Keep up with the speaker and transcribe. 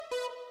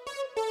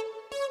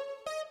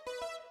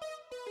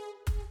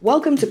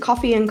Welcome to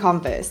Coffee and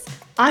Converse.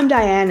 I'm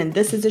Diane, and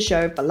this is a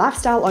show for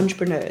lifestyle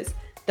entrepreneurs,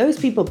 those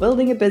people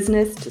building a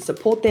business to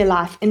support their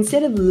life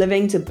instead of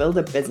living to build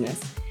a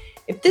business.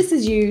 If this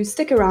is you,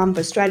 stick around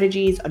for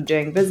strategies on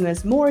doing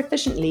business more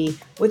efficiently,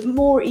 with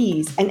more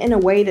ease, and in a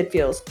way that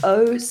feels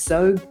oh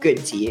so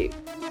good to you.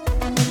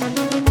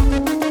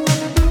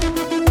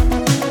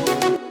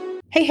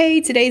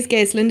 Hey, today's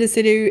guest, Linda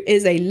Sidhu,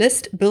 is a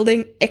list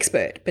building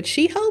expert, but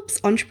she helps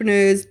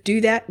entrepreneurs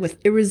do that with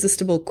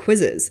irresistible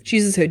quizzes. She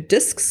uses her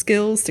DISC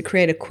skills to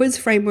create a quiz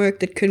framework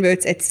that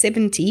converts at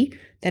 70,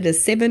 that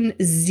is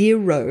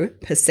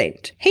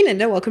 70%. Hey,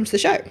 Linda, welcome to the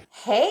show.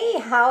 Hey,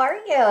 how are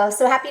you?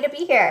 So happy to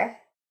be here.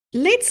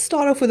 Let's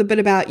start off with a bit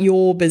about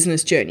your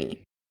business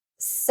journey.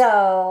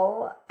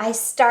 So I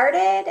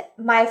started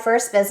my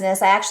first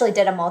business. I actually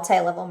did a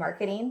multi-level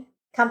marketing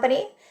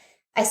company.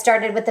 I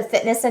started with the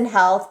fitness and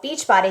health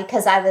Beachbody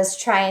because I was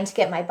trying to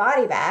get my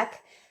body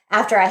back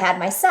after I had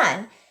my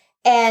son.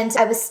 And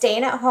I was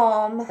staying at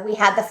home. We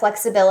had the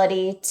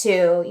flexibility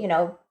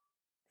to,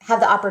 have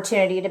the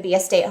opportunity to be a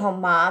stay-at-home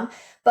mom.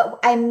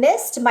 But I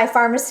missed my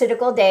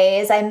pharmaceutical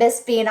days. I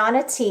missed being on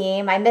a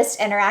team. I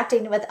missed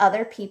interacting with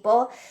other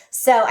people.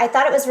 So I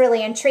thought it was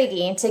really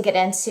intriguing to get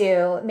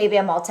into maybe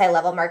a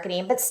multi-level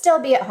marketing, but still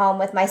be at home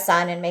with my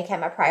son and make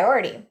him a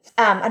priority.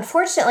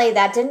 Unfortunately,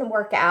 that didn't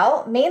work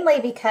out, mainly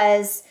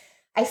because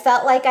I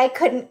felt like I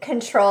couldn't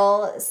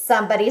control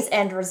somebody's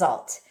end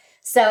result.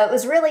 So it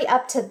was really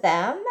up to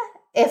them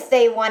if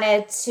they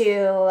wanted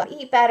to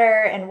eat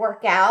better and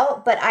work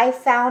out. But I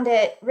found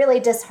it really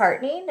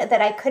disheartening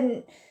that I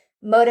couldn't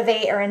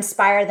motivate or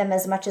inspire them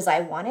as much as I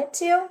wanted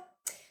to.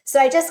 So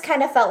I just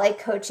kind of felt like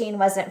coaching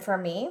wasn't for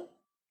me.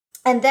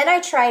 And then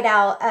I tried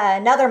out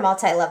another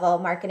multi-level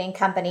marketing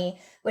company,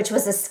 which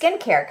was a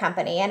skincare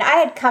company. And I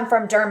had come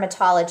from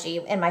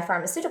dermatology in my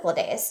pharmaceutical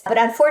days. But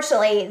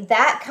unfortunately,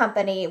 that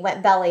company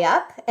went belly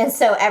up. And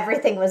so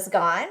everything was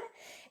gone.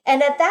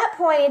 And at that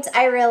point,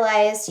 I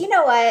realized, you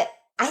know what?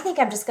 I think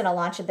I'm just going to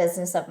launch a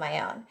business of my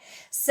own.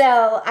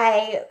 So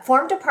I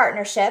formed a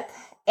partnership,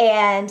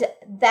 and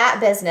that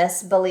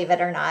business, believe it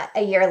or not,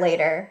 a year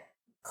later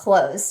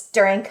closed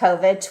during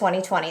COVID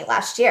 2020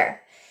 last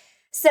year.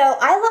 So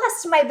I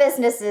lost my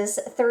businesses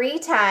 3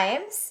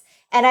 times.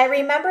 And I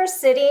remember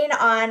sitting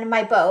on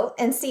my boat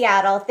in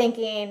Seattle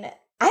thinking,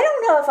 I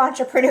don't know if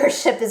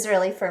entrepreneurship is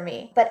really for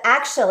me. But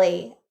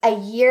actually, a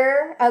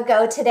year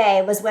ago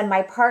today was when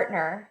my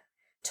partner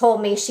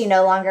told me she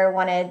no longer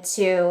wanted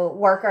to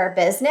work our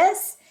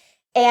business.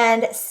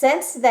 And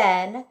since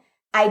then,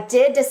 I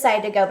did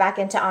decide to go back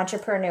into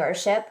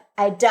entrepreneurship.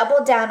 I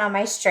doubled down on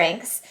my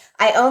strengths.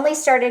 I only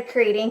started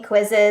creating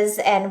quizzes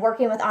and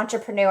working with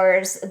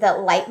entrepreneurs that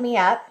light me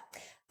up.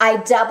 I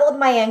doubled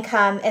my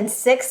income in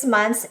 6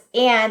 months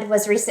and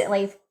was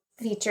recently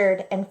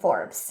featured in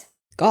Forbes.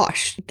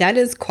 Gosh, that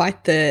is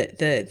quite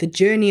the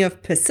journey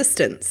of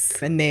persistence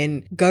and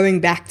then going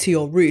back to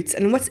your roots.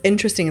 And what's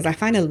interesting is I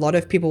find a lot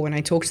of people, when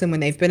I talk to them,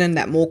 when they've been in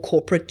that more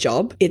corporate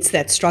job, it's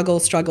that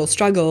struggle,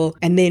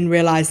 and then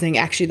realizing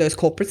actually those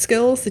corporate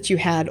skills that you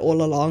had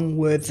all along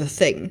were the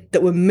thing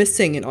that were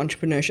missing in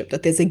entrepreneurship,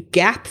 that there's a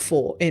gap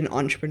for in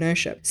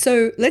entrepreneurship.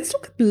 So let's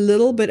talk a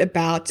little bit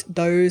about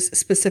those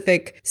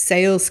specific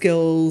sales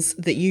skills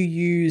that you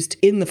used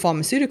in the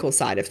pharmaceutical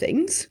side of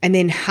things, and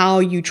then how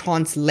you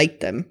translate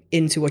them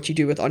into what you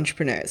do with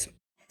entrepreneurs.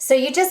 So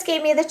you just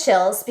gave me the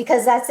chills,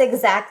 because that's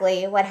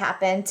exactly what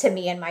happened to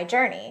me in my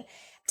journey.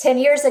 10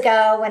 years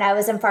ago, when I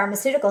was in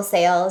pharmaceutical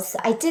sales,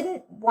 I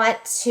didn't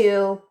want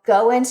to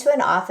go into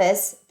an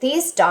office.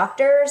 These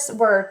doctors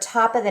were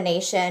top of the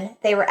nation.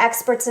 They were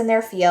experts in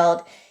their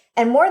field.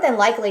 And more than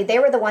likely, they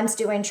were the ones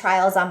doing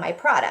trials on my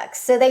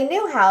products. So they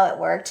knew how it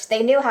worked.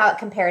 They knew how it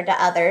compared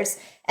to others.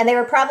 And they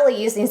were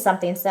probably using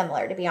something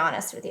similar, to be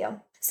honest with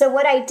you. So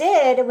what I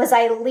did was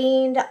I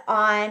leaned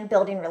on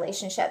building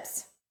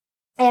relationships.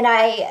 And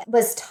I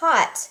was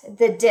taught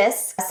the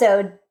DISC,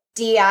 so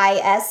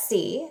DISC,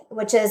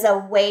 which is a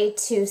way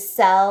to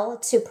sell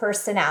to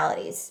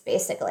personalities,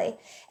 basically.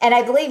 And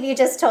I believe you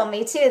just told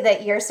me, too,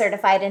 that you're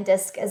certified in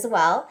DISC as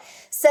well.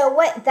 So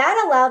what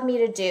that allowed me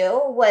to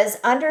do was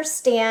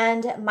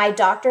understand my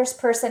doctor's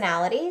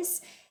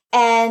personalities.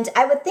 And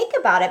I would think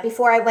about it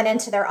before I went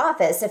into their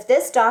office. If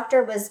this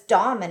doctor was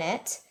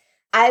dominant,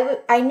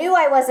 I knew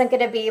I wasn't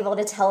going to be able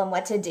to tell him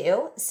what to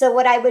do. So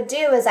what I would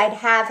do is I'd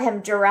have him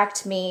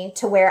direct me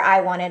to where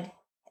I wanted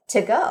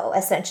to go,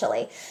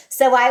 essentially.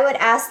 So I would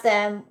ask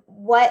them,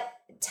 what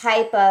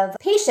type of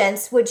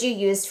patients would you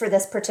use for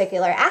this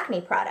particular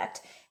acne product?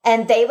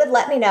 And they would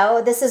let me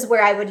know this is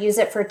where I would use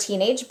it for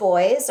teenage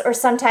boys, or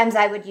sometimes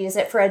I would use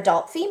it for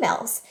adult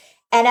females.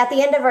 And at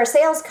the end of our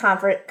sales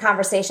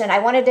conversation, I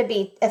wanted to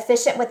be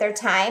efficient with their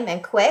time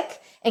and quick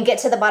and get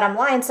to the bottom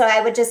line. So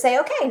I would just say,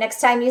 okay, next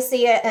time you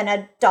see an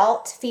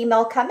adult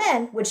female come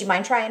in, would you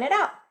mind trying it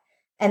out?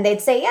 And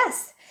they'd say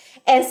yes.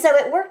 And so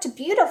it worked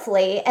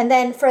beautifully. And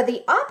then for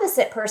the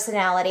opposite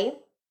personality,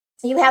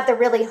 you have the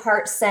really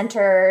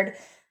heart-centered,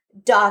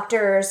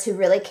 doctors who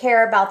really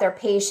care about their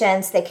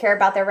patients, they care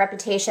about their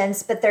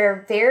reputations, but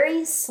they're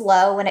very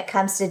slow when it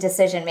comes to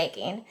decision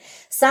making.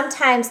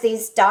 Sometimes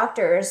these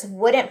doctors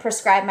wouldn't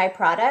prescribe my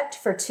product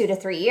for 2 to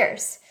 3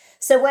 years.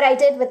 So what I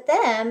did with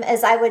them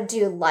is I would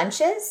do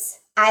lunches.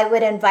 I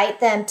would invite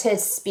them to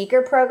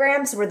speaker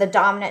programs where the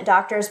dominant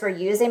doctors were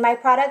using my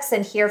products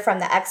and hear from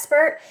the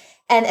expert,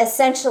 and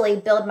essentially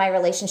build my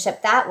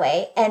relationship that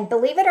way. And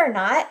believe it or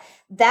not,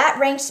 that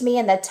ranked me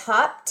in the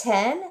top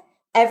 10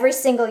 every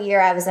single year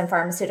I was in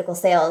pharmaceutical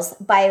sales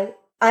by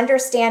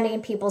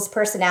understanding people's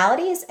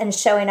personalities and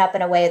showing up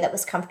in a way that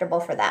was comfortable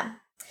for them.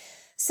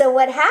 So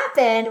what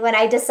happened when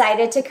I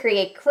decided to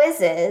create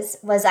quizzes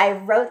was I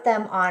wrote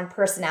them on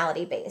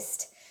personality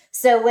based.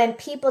 So when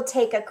people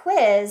take a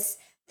quiz,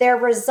 their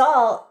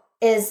result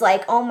is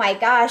like, oh my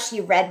gosh,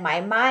 you read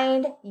my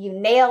mind, you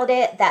nailed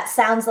it, that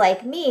sounds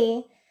like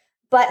me.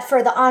 But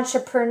for the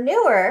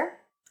entrepreneur,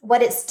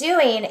 what it's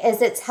doing is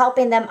it's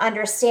helping them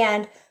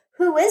understand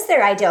who is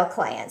their ideal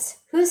client,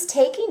 who's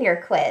taking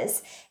your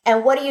quiz,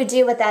 and what do you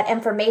do with that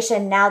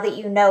information now that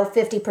you know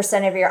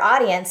 50% of your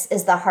audience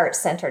is the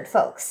heart-centered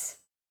folks.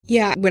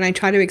 Yeah, when I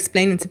try to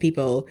explain it to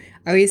people,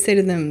 I always say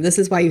to them, this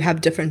is why you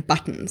have different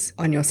buttons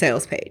on your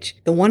sales page.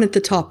 The one at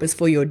the top is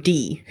for your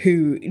D,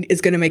 who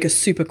is going to make a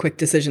super quick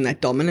decision,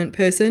 that dominant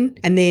person.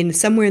 And then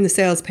somewhere in the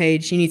sales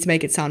page, you need to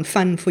make it sound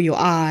fun for your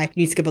I,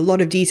 you need to give a lot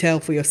of detail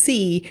for your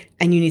C,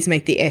 and you need to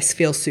make the S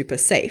feel super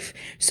safe.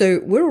 So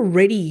we're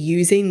already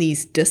using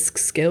these DISC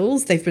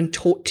skills. They've been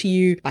taught to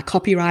you by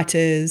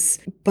copywriters,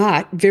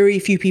 but very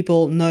few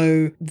people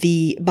know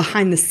the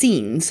behind the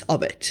scenes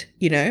of it,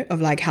 of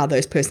like how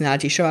those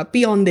personalities show up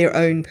beyond their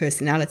own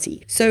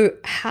personality. So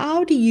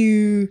how do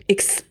you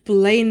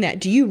explain that?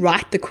 Do you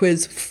write the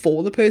quiz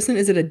for the person?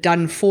 Is it a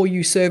done for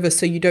you service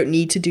so you don't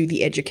need to do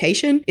the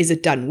education? Is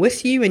it done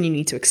with you and you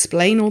need to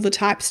explain all the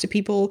types to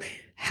people?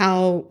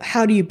 How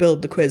do you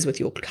build the quiz with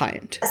your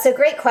client? So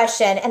great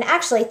question. And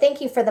actually,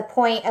 thank you for the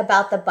point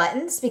about the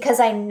buttons,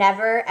 because I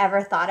never,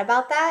 ever thought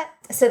about that.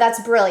 So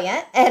that's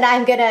brilliant. And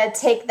I'm going to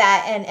take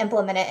that and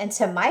implement it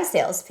into my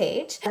sales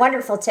page.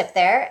 Wonderful tip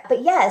there.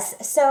 But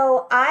yes,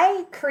 so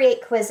I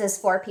create quizzes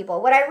for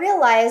people. What I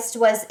realized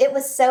was it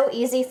was so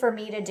easy for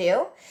me to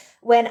do.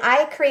 When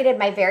I created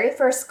my very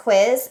first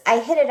quiz, I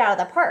hit it out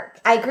of the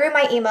park. I grew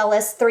my email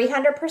list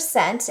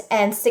 300%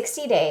 in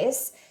 60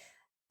 days.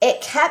 It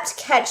kept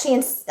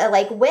catching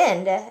like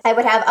wind. I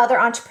would have other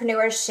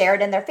entrepreneurs share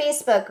it in their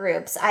Facebook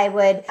groups. I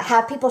would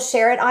have people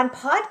share it on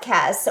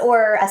podcasts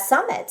or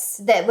summits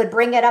that would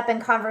bring it up in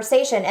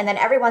conversation. And then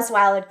every once in a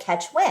while it would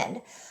catch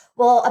wind.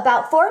 Well,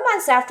 about 4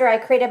 months after I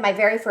created my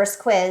very first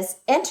quiz,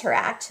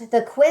 Interact,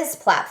 the quiz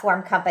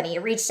platform company,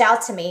 reached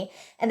out to me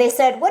and they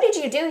said, what did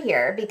you do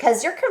here?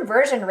 Because your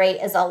conversion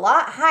rate is a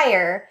lot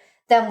higher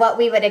than what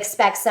we would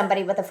expect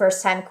somebody with a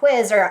first-time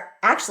quiz, or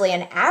actually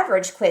an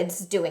average quiz,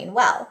 doing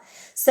well.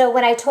 So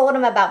when I told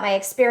him about my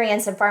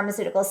experience in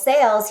pharmaceutical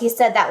sales, he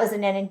said that was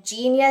an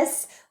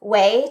ingenious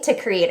way to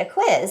create a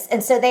quiz.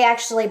 And so they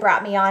actually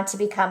brought me on to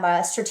become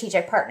a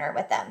strategic partner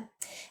with them.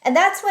 And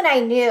that's when I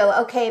knew,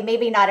 okay,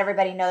 maybe not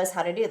everybody knows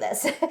how to do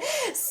this.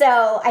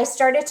 So I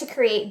started to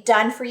create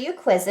done-for-you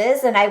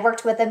quizzes, and I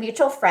worked with a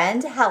mutual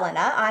friend,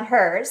 Helena, on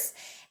hers.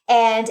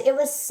 And it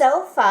was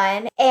so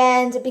fun.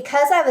 And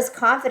because I was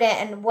confident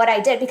in what I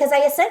did, because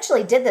I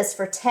essentially did this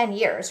for 10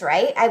 years,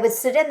 right? I would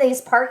sit in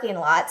these parking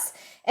lots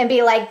and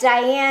be like,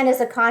 Diane is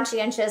a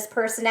conscientious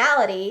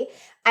personality.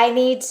 I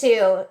need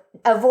to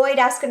avoid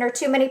asking her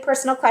too many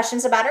personal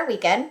questions about her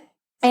weekend.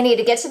 I need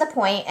to get to the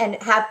point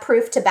and have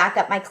proof to back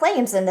up my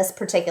claims in this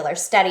particular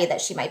study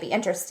that she might be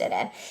interested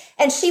in.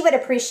 And she would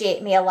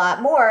appreciate me a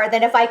lot more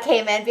than if I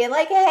came in being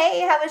like,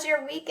 hey, how was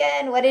your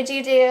weekend? What did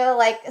you do?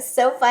 Like,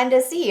 so fun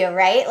to see you,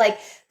 right? Like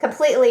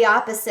completely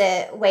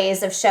opposite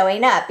ways of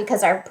showing up,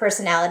 because our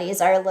personalities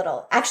are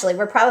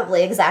we're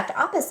probably exact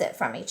opposite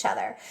from each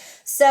other.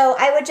 So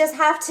I would just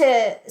have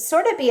to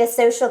sort of be a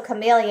social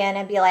chameleon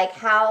and be like,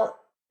 how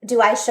do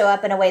I show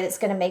up in a way that's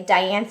going to make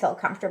Diane feel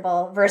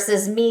comfortable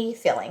versus me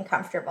feeling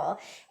comfortable?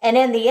 And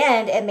in the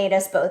end, it made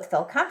us both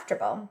feel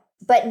comfortable.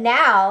 But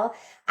now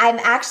I'm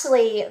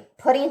actually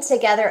putting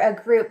together a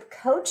group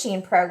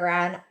coaching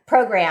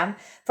program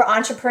for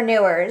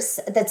entrepreneurs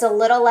that's a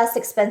little less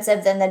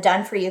expensive than the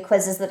done-for-you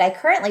quizzes that I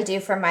currently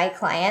do for my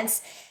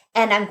clients.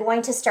 And I'm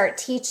going to start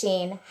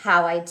teaching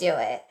how I do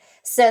it.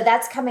 So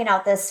that's coming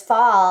out this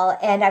fall,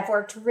 and I've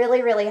worked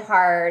really, really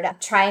hard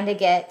trying to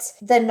get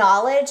the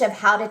knowledge of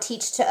how to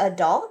teach to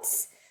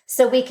adults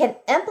so we can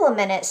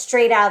implement it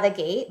straight out of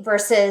the gate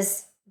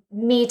versus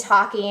me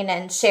talking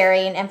and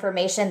sharing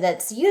information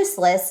that's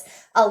useless.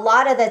 A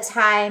lot of the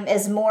time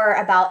is more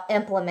about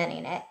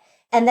implementing it.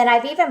 And then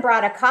I've even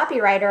brought a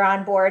copywriter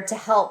on board to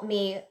help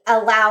me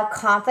allow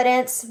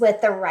confidence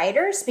with the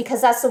writers, because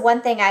that's the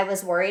one thing I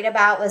was worried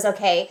about was,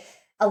 okay,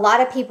 a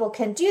lot of people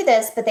can do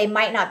this, but they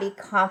might not be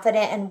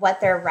confident in what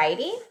they're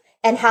writing.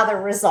 and how the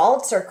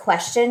results or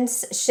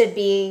questions should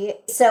be.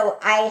 So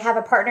I have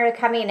a partner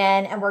coming in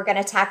and we're going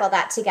to tackle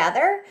that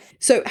together.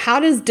 So how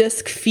does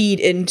DISC feed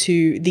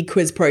into the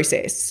quiz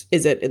process?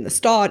 Is it in the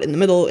start, in the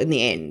middle, in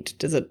the end?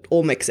 Does it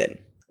all mix in?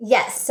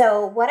 Yes.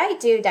 So what I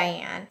do,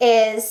 Diane,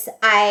 is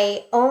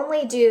I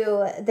only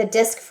do the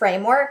DISC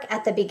framework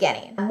at the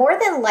beginning. More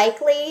than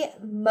likely,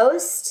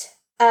 most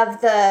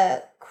of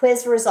the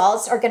quiz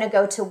results are going to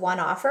go to one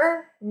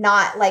offer,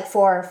 not like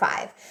 4 or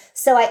 5.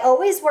 So I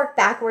always work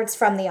backwards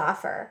from the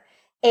offer.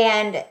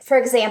 And for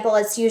example,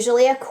 it's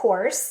usually a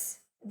course,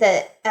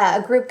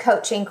 a group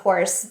coaching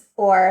course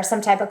or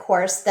some type of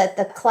course that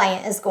the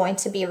client is going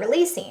to be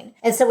releasing.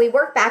 And so we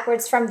work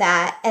backwards from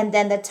that. And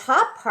then the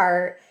top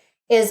part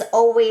is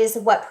always,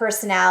 what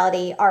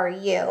personality are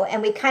you?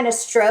 And we kind of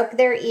stroke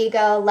their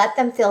ego, let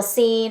them feel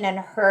seen and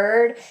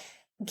heard,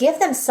 give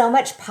them so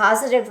much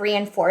positive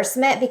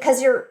reinforcement,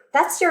 because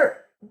that's your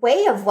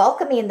way of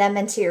welcoming them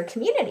into your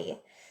community.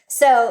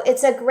 So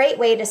it's a great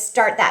way to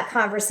start that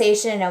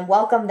conversation and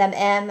welcome them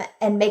in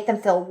and make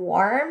them feel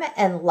warm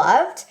and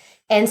loved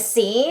and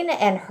seen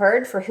and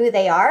heard for who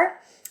they are.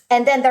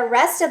 And then the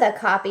rest of the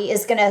copy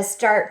is going to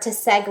start to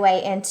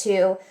segue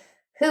into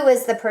who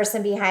is the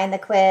person behind the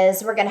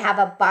quiz. We're going to have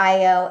a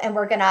bio, and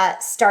we're going to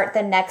start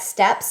the next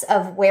steps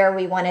of where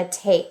we want to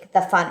take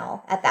the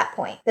funnel at that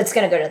point. That's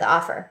going to go to the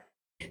offer.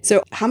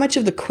 So how much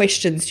of the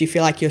questions do you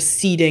feel like you're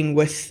seeding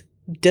with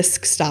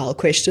DISC style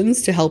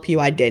questions to help you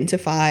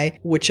identify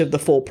which of the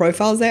 4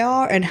 profiles they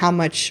are? And how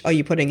much are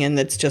you putting in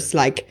that's just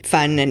like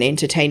fun and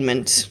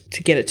entertainment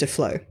to get it to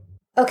flow?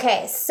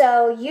 Okay,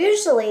 so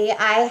usually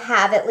I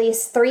have at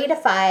least 3 to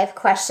 5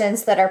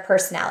 questions that are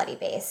personality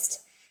based.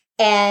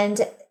 And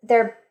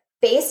they're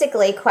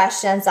basically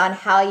questions on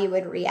how you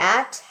would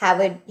react,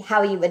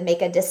 how you would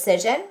make a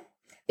decision,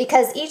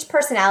 because each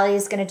personality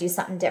is going to do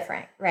something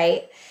different,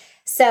 right?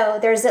 So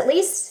there's at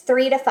least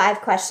 3 to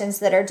 5 questions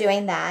that are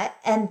doing that.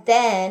 And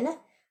then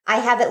I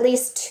have at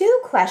least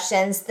 2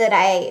 questions that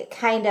I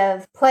kind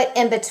of put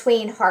in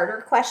between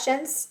harder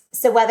questions.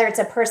 So whether it's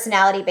a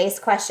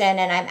personality-based question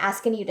and I'm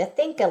asking you to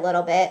think a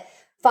little bit,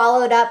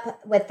 followed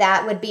up with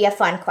that would be a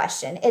fun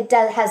question. It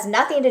has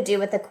nothing to do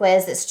with the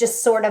quiz. It's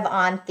just sort of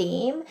on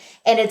theme,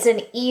 and it's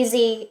an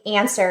easy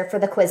answer for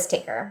the quiz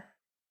taker.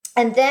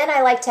 And then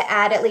I like to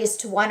add at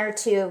least 1 or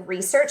 2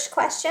 research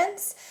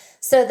questions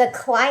so the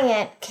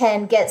client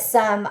can get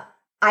some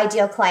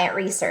ideal client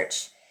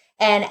research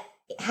and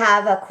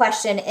have a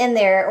question in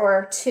there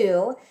or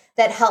 2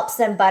 that helps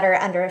them better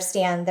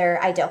understand their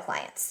ideal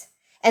clients.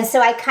 And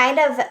so I kind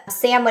of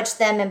sandwich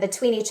them in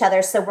between each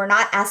other, so we're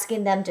not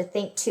asking them to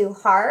think too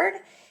hard.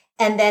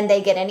 And then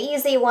they get an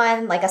easy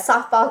one, like a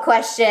softball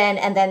question,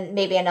 and then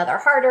maybe another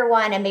harder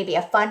one, and maybe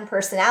a fun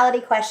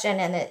personality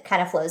question, and it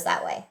kind of flows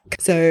that way.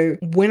 So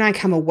when I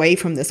come away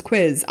from this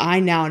quiz,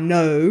 I now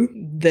know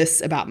this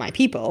about my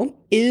people.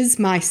 Is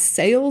my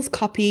sales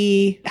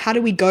copy, how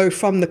do we go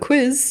from the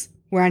quiz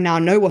where I now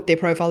know what their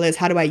profile is?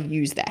 How do I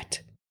use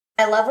that?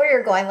 I love where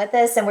you're going with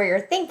this and where you're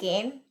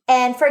thinking.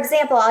 And for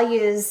example, I'll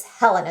use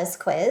Helena's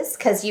quiz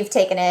because you've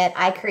taken it,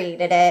 I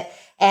created it,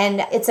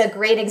 and it's a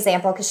great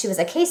example because she was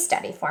a case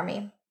study for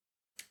me.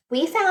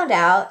 We found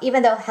out,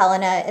 even though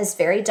Helena is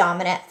very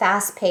dominant,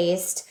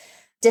 fast-paced,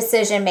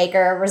 decision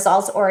maker,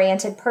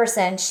 results-oriented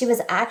person, she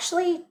was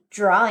actually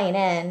drawing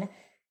in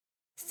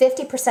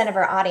 50% of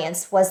her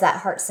audience was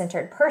that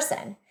heart-centered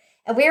person.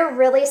 And we were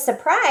really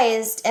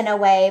surprised in a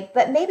way,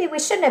 but maybe we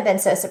shouldn't have been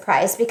so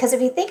surprised, because if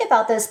you think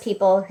about those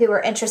people who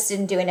are interested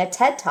in doing a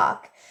TED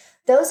Talk,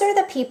 those are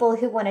the people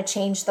who want to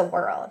change the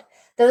world.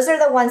 Those are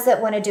the ones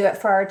that want to do it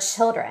for our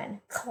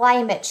children.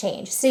 Climate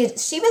change. See,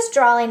 she was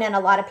drawing in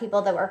a lot of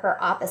people that were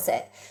her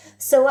opposite.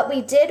 So what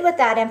we did with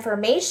that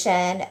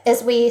information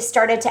is we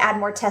started to add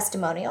more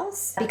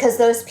testimonials, because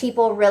those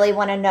people really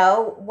want to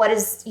know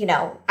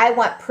I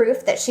want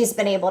proof that she's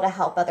been able to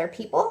help other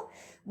people.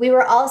 We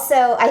were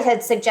also, I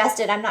had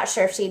suggested, I'm not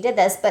sure if she did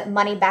this, but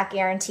money back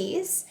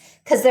guarantees,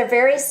 because they're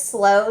very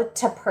slow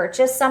to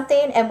purchase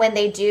something. And when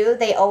they do,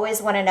 they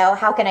always want to know,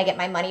 how can I get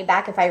my money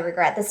back if I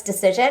regret this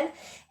decision?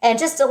 And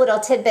just a little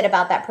tidbit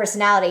about that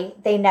personality,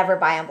 they never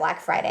buy on Black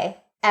Friday,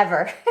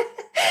 ever.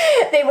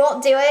 They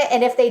won't do it.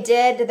 And if they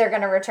did, they're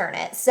going to return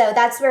it. So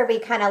that's where we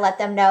kind of let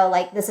them know,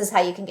 like, this is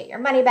how you can get your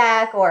money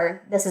back,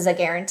 or this is a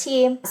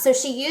guarantee. So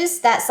she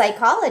used that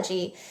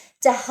psychology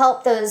to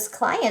help those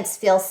clients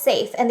feel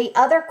safe. And the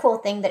other cool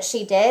thing that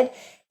she did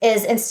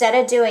is, instead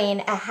of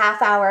doing a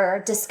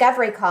half-hour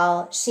discovery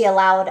call, she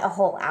allowed a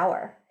whole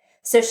hour.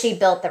 So she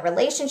built the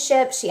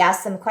relationship. She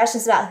asked them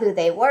questions about who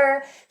they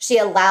were. She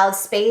allowed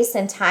space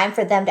and time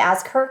for them to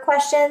ask her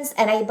questions.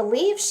 And I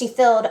believe she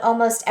filled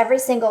almost every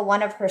single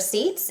one of her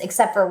seats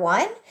except for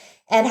one,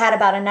 and had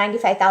about a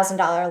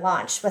 $95,000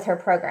 launch with her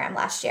program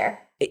last year.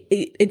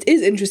 It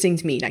is interesting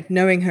to me, like,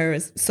 knowing her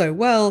so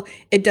well,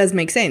 it does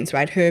make sense,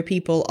 right? Her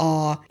people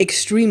are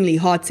extremely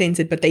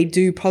heart-centered, but they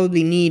do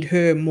probably need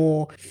her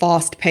more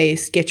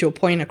fast-paced, get your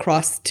point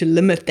across, to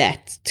limit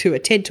that to a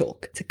TED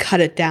Talk, to cut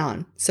it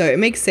down. So it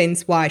makes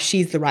sense why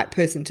she's the right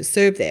person to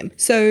serve them.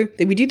 So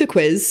then we do the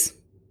quiz.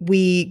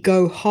 we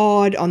go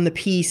hard on the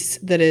piece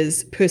that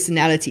is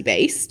personality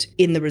based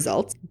in the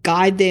results,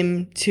 guide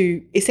them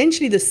to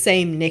essentially the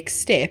same next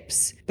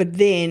steps, but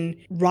then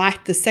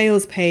write the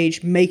sales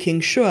page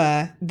making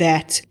sure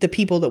that the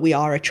people that we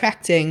are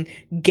attracting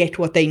get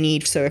what they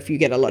need. So if you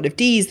get a lot of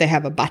Ds, they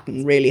have a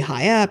button really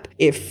high up.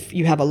 If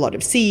you have a lot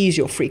of Cs,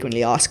 your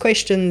frequently asked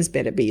questions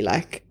better be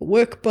like a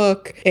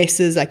workbook.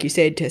 S's, like you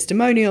said,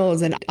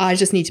 testimonials. And I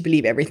just need to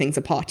believe everything's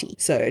a party.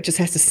 So it just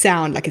has to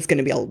sound like it's going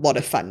to be a lot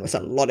of fun with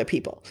a lot of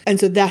people. And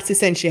so that's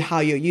essentially how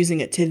you're using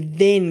it to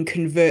then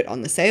convert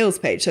on the sales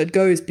page. So it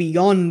goes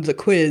beyond the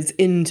quiz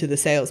into the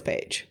sales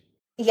page.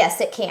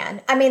 Yes, it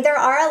can. I mean, there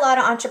are a lot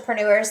of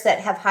entrepreneurs that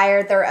have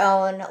hired their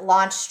own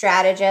launch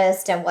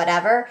strategist and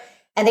whatever,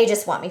 and they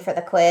just want me for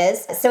the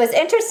quiz. So it's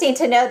interesting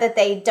to know that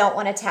they don't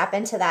want to tap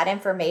into that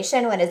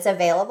information when it's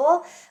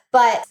available.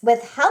 But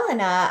with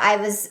Helena, I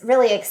was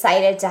really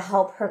excited to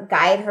help her,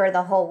 guide her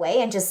the whole way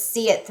and just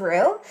see it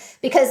through,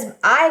 because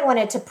I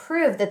wanted to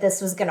prove that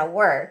this was going to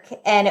work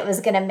and it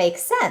was going to make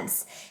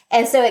sense.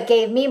 And so it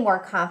gave me more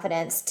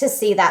confidence to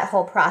see that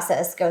whole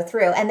process go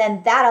through. And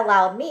then that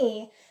allowed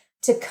me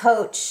to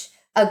coach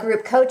a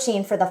group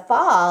coaching for the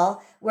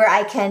fall where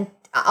I can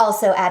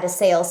also add a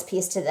sales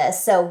piece to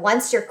this. So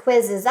once your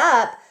quiz is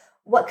up,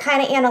 what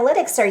kind of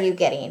analytics are you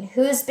getting?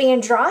 Who's being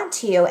drawn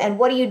to you? And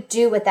what do you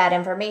do with that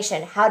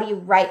information? How do you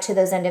write to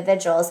those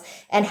individuals?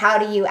 And how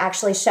do you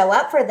actually show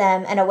up for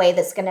them in a way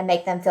that's going to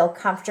make them feel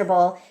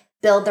comfortable,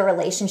 build the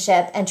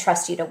relationship, and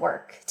trust you to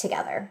work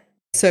together?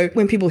 So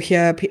when people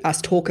hear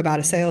us talk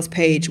about a sales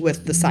page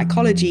with the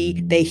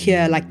psychology, they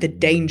hear like the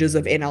dangers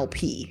of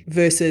NLP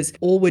versus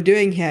all we're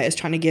doing here is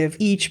trying to give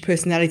each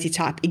personality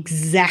type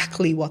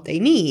exactly what they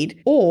need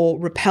or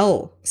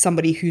repel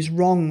somebody who's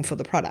wrong for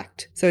the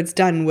product. So it's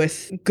done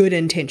with good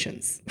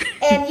intentions.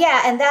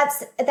 And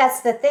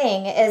that's the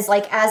thing is,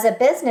 like, as a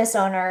business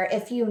owner,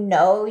 if you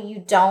know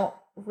you don't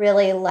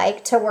really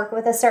like to work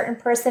with a certain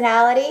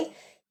personality,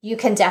 you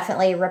can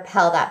definitely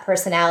repel that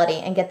personality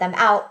and get them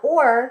out,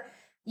 or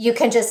you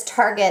can just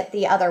target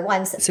the other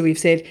ones. So we've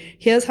said,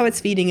 here's how it's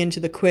feeding into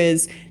the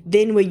quiz.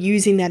 Then we're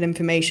using that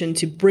information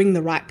to bring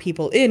the right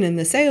people in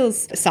the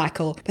sales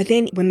cycle. But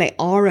then when they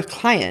are a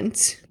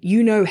client,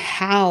 you know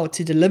how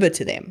to deliver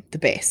to them the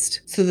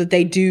best so that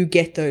they do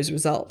get those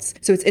results.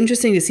 So it's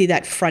interesting to see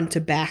that front to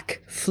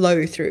back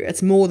flow through.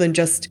 It's more than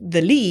just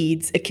the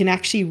leads. It can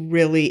actually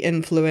really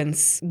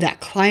influence that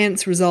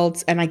client's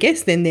results and I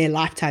guess then their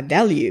lifetime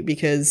value,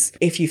 because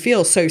if you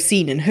feel so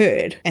seen and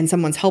heard and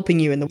someone's helping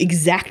you in the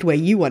exact way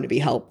you want to be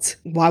helped,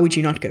 why would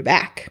you not go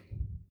back?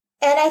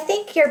 And I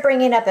think you're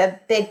bringing up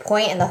a big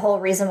point, and the whole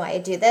reason why I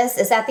do this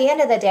is at the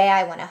end of the day,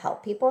 I want to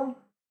help people.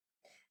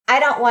 I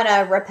don't want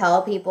to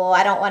repel people.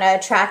 I don't want to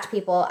attract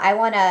people. I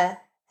want to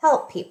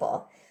help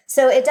people.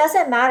 So it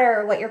doesn't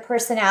matter what your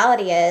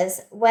personality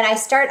is. When I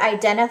start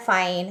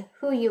identifying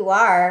who you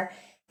are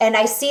and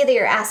I see that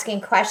you're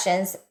asking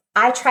questions,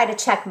 I try to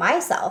check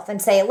myself and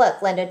say,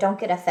 look, Linda, don't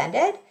get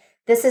offended.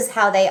 This is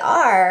how they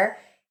are.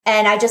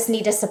 And I just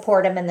need to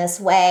support them in this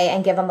way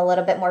and give them a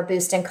little bit more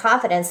boost and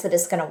confidence that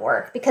it's going to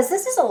work, because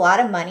this is a lot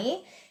of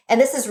money. And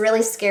this is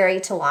really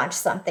scary to launch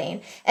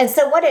something. And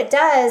so what it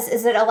does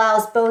is it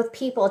allows both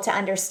people to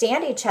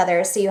understand each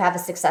other so you have a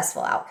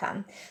successful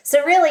outcome.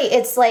 So really,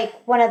 it's like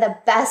one of the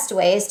best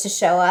ways to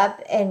show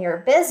up in your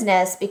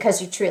business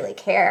because you truly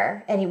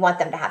care and you want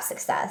them to have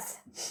success.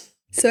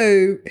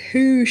 So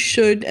who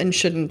should and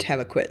shouldn't have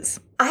a quiz?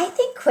 I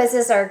think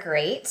quizzes are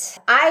great.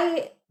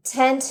 I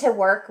tend to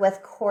work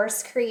with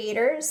course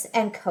creators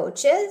and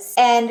coaches,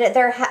 and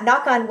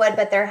knock on wood,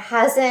 but there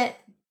hasn't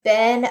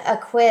been a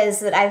quiz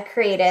that I've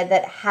created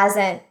that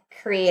hasn't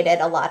created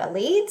a lot of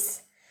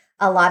leads,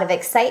 a lot of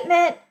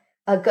excitement,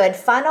 a good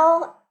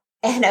funnel,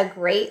 and a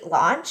great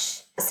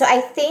launch. So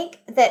I think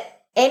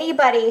that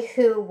anybody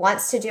who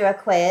wants to do a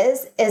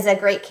quiz is a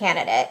great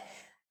candidate.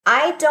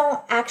 I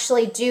don't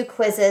actually do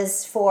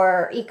quizzes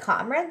for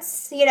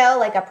e-commerce,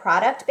 like a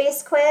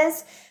product-based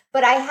quiz,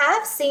 but I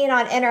have seen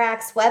on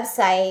Interact's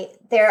website,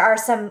 there are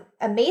some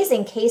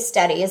amazing case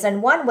studies,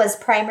 and one was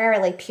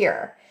primarily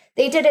Pure.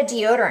 They did a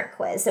deodorant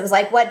quiz. It was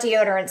like, what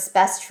deodorant's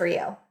best for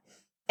you?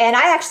 And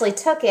I actually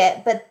took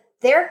it, but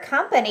their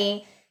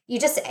company, you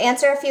just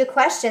answer a few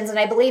questions, and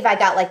I believe I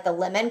got like the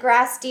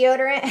lemongrass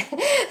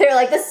deodorant. They're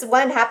like, this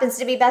one happens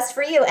to be best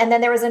for you. And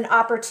then there was an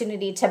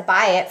opportunity to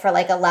buy it for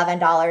like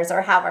 $11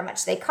 or however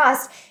much they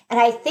cost. And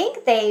I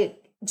think they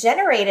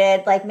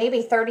generated like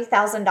maybe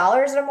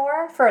 $30,000 or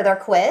more for their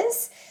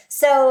quiz.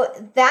 So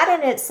that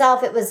in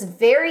itself, it was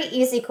very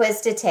easy quiz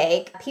to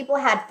take. People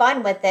had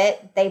fun with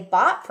it. They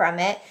bought from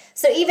it.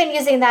 So even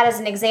using that as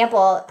an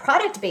example,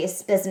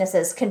 product-based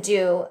businesses can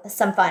do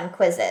some fun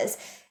quizzes.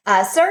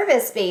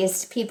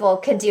 Service-based people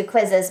can do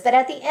quizzes. But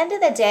at the end of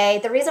the day,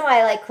 the reason why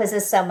I like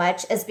quizzes so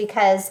much is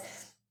because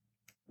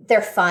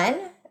they're fun.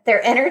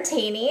 They're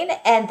entertaining,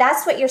 and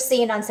that's what you're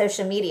seeing on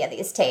social media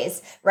these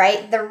days,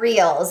 right? The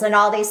reels and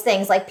all these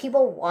things. Like,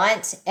 people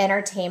want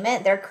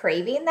entertainment. They're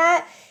craving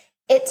that.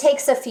 It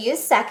takes a few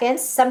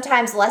seconds,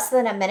 sometimes less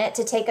than a minute,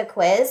 to take a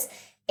quiz,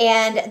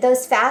 And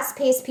those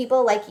fast-paced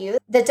people like you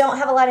that don't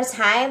have a lot of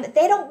time,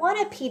 they don't want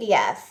a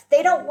PDF.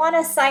 They don't want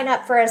to sign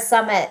up for a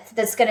summit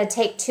that's going to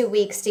take 2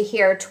 weeks to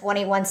hear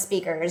 21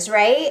 speakers,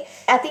 right?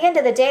 At the end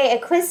of the day, a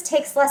quiz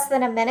takes less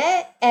than a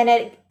minute,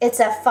 and it's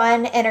a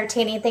fun,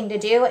 entertaining thing to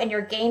do, and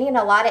you're gaining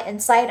a lot of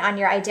insight on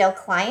your ideal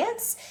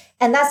clients.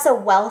 And that's a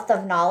wealth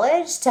of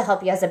knowledge to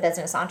help you as a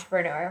business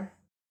entrepreneur.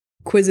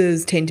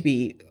 Quizzes tend to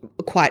be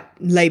quite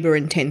labor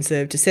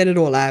intensive to set it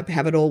all up,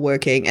 have it all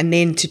working, and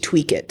then to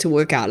tweak it to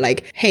work out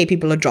like, hey,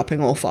 people are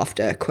dropping off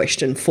after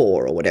question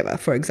 4 or whatever,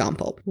 for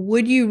example.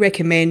 Would you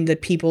recommend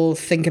that people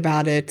think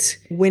about it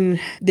when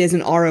there's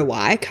an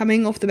ROI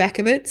coming off the back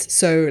of it?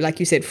 So like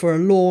you said, for a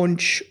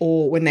launch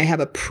or when they have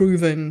a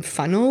proven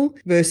funnel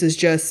versus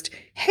just,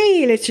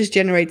 hey, let's just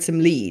generate some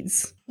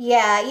leads?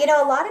 Yeah,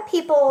 a lot of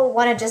people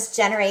want to just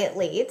generate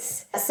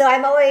leads. So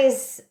I'm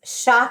always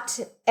shocked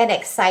and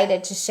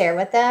excited to share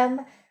with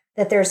them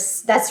that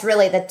that's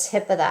really the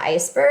tip of the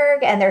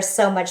iceberg, and there's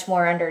so much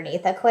more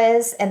underneath a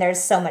quiz, and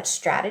there's so much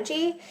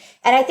strategy.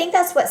 And I think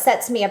that's what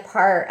sets me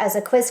apart as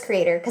a quiz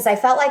creator, because I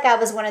felt like I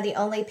was one of the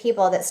only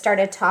people that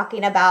started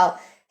talking about,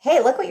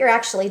 hey, look what you're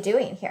actually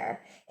doing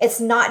here.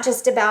 It's not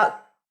just about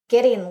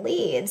getting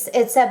leads.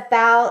 It's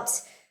about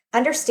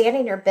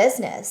understanding your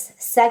business,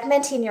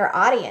 segmenting your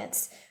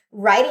audience,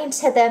 writing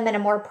to them in a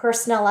more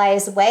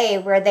personalized way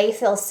where they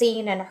feel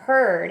seen and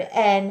heard,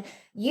 and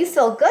you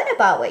feel good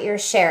about what you're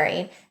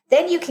sharing.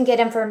 Then you can get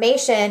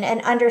information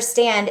and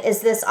understand, is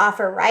this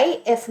offer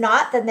right? If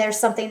not, then there's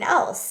something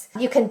else.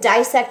 You can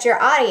dissect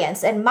your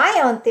audience. And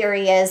my own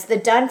theory is the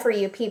done for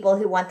you people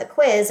who want the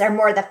quiz are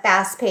more the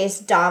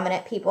fast-paced,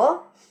 dominant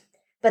people.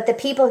 But the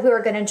people who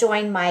are going to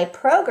join my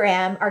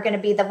program are going to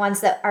be the ones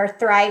that are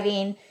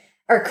thriving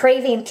or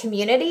craving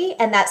community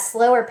and that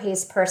slower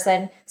paced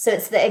person. So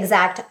it's the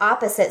exact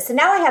opposite. So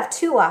now I have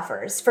 2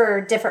 offers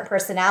for different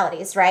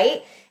personalities,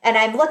 right? And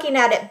I'm looking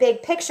at it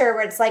big picture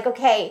where it's like,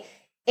 okay,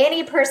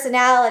 any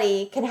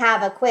personality can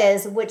have a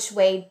quiz. Which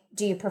way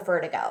do you prefer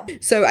to go?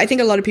 So I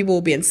think a lot of people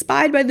will be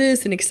inspired by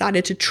this and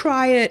excited to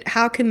try it.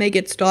 How can they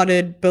get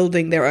started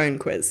building their own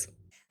quiz?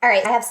 All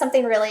right, I have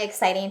something really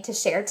exciting to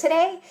share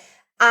today.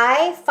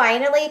 I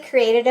finally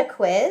created a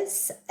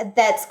quiz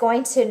that's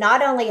going to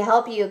not only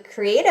help you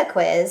create a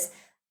quiz,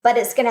 but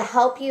it's going to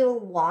help you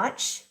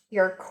launch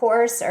your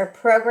course or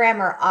program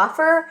or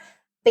offer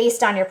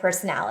based on your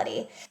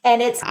personality.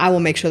 And I will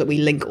make sure that we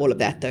link all of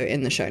that though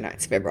in the show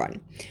notes for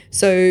everyone.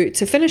 So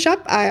to finish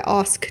up, I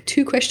ask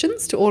 2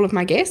 questions to all of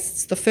my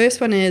guests. The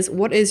first one is,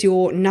 what is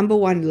your number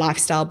 1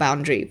 lifestyle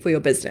boundary for your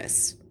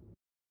business?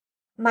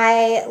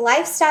 My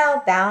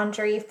lifestyle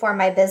boundary for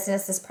my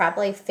business is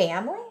probably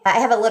family.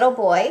 I have a little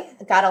boy,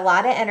 got a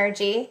lot of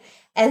energy.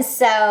 And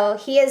so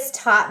he has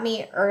taught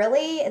me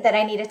early that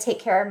I need to take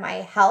care of my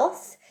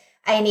health.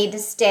 I need to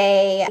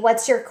stay,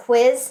 what's your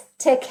quiz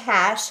to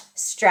cash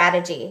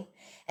strategy?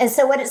 And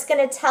so what it's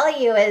going to tell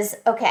you is,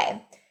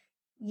 okay,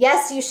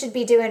 yes, you should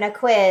be doing a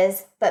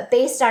quiz, but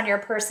based on your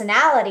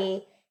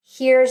personality,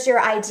 here's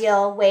your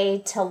ideal way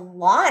to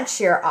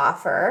launch your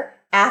offer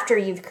after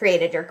you've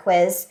created your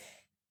quiz,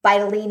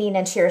 by leaning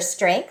into your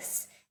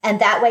strengths. And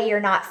that way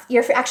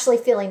you're actually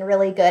feeling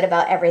really good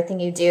about everything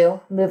you do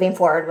moving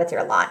forward with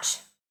your launch.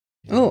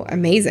 Oh,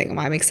 amazing.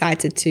 Well, I'm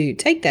excited to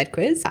take that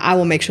quiz. I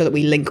will make sure that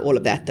we link all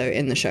of that though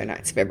in the show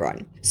notes for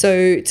everyone.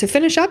 So to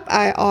finish up,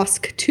 I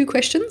ask 2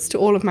 questions to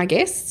all of my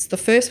guests. The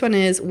first one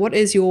is, what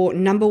is your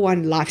number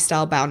 1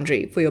 lifestyle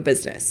boundary for your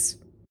business?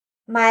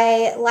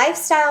 My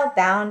lifestyle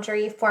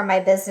boundary for my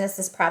business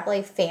is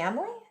probably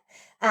family.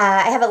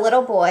 I have a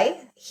little boy.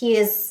 He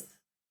is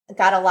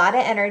got a lot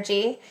of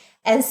energy.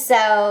 And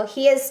so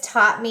he has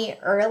taught me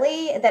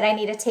early that I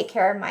need to take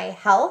care of my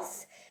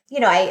health.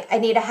 I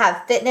need to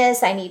have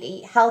fitness. I need to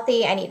eat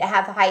healthy. I need to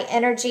have high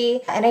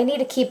energy, and I need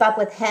to keep up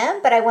with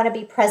him, but I want to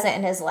be present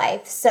in his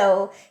life.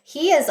 So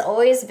he has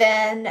always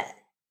been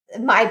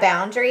my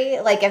boundary.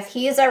 Like if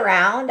he's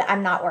around,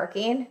 I'm not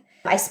working.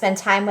 I spend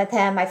time with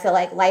him. I feel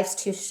like life's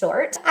too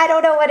short. I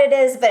don't know what it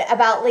is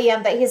about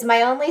Liam, but he's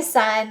my only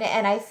son.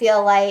 And I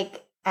feel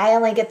like I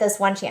only get this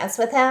one chance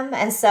with him.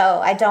 And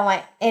so I don't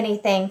want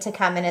anything to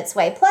come in its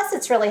way. Plus,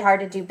 it's really hard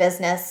to do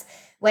business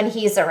when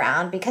he's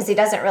around because he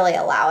doesn't really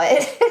allow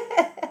it.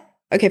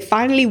 Okay,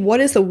 finally, what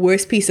is the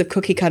worst piece of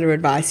cookie cutter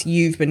advice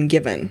you've been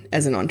given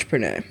as an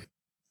entrepreneur?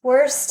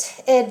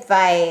 Worst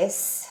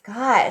advice.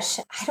 Gosh,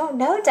 I don't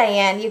know,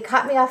 Diane. You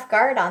caught me off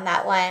guard on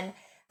that one.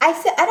 I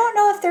don't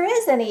know if there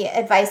is any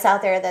advice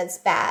out there that's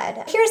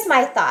bad. Here's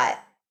my thought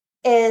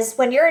is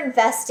when you're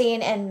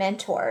investing in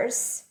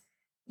mentors,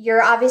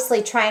 you're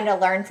obviously trying to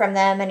learn from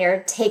them and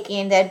you're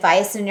taking the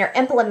advice and you're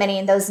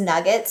implementing those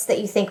nuggets that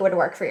you think would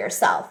work for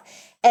yourself.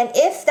 And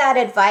if that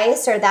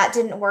advice or that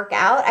didn't work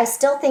out, I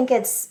still think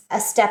it's a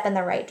step in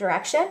the right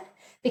direction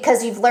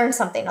because you've learned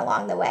something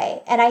along the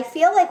way. And I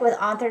feel like with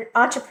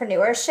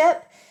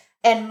entrepreneurship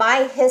and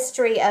my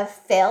history of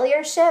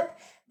failureship,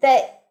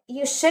 that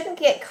you shouldn't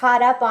get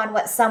caught up on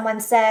what someone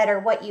said or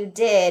what you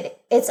did.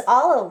 It's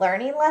all a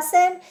learning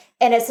lesson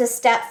and it's a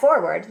step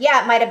forward.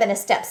 Yeah, it might have been a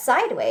step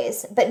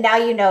sideways, but now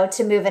you know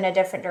to move in a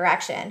different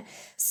direction.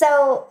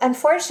 So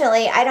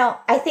unfortunately,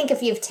 I think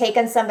if you've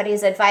taken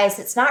somebody's advice,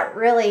 it's not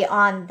really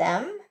on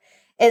them.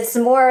 It's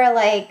more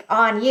like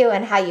on you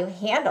and how you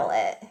handle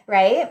it,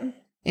 right?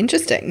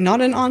 Interesting.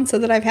 Not an answer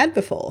that I've had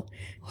before.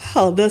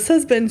 Well, this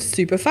has been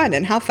super fun,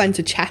 and how fun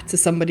to chat to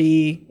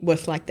somebody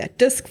with like that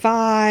disc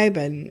vibe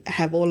and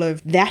have all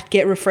of that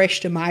get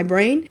refreshed in my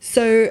brain.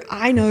 So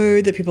I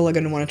know that people are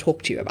going to want to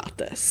talk to you about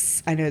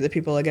this. I know that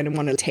people are going to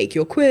want to take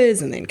your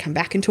quiz and then come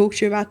back and talk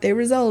to you about their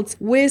results.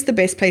 Where's the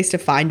best place to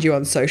find you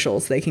on social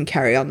so they can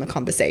carry on the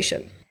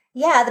conversation?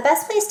 Yeah, the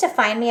best place to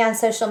find me on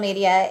social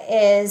media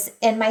is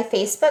in my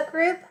Facebook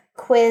group,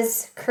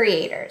 Quiz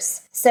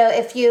Creators. So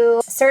if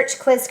you search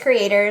Quiz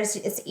Creators,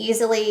 it's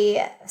easily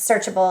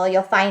searchable.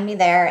 You'll find me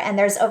there. And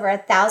there's over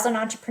 1,000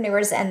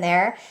 entrepreneurs in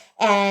there.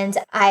 And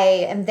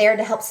I am there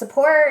to help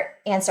support,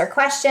 answer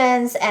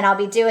questions, and I'll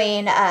be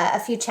doing a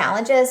few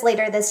challenges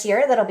later this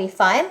year that'll be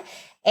fun.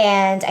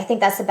 And I think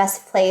that's the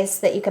best place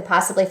that you could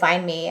possibly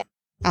find me.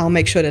 I'll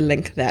make sure to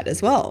link that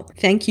as well.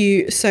 Thank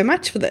you so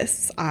much for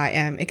this. I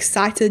am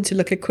excited to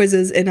look at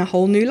quizzes in a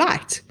whole new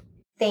light.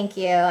 Thank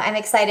you. I'm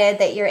excited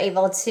that you're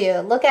able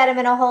to look at them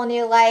in a whole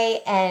new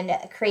light and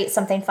create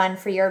something fun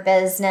for your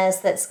business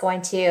that's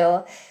going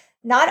to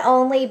not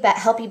only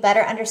help you better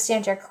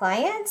understand your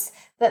clients,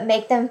 but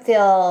make them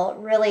feel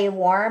really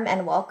warm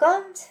and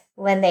welcomed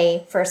when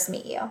they first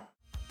meet you.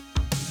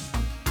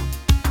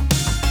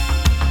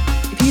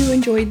 If you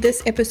enjoyed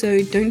this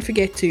episode, don't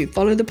forget to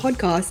follow the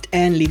podcast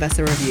and leave us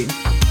a review.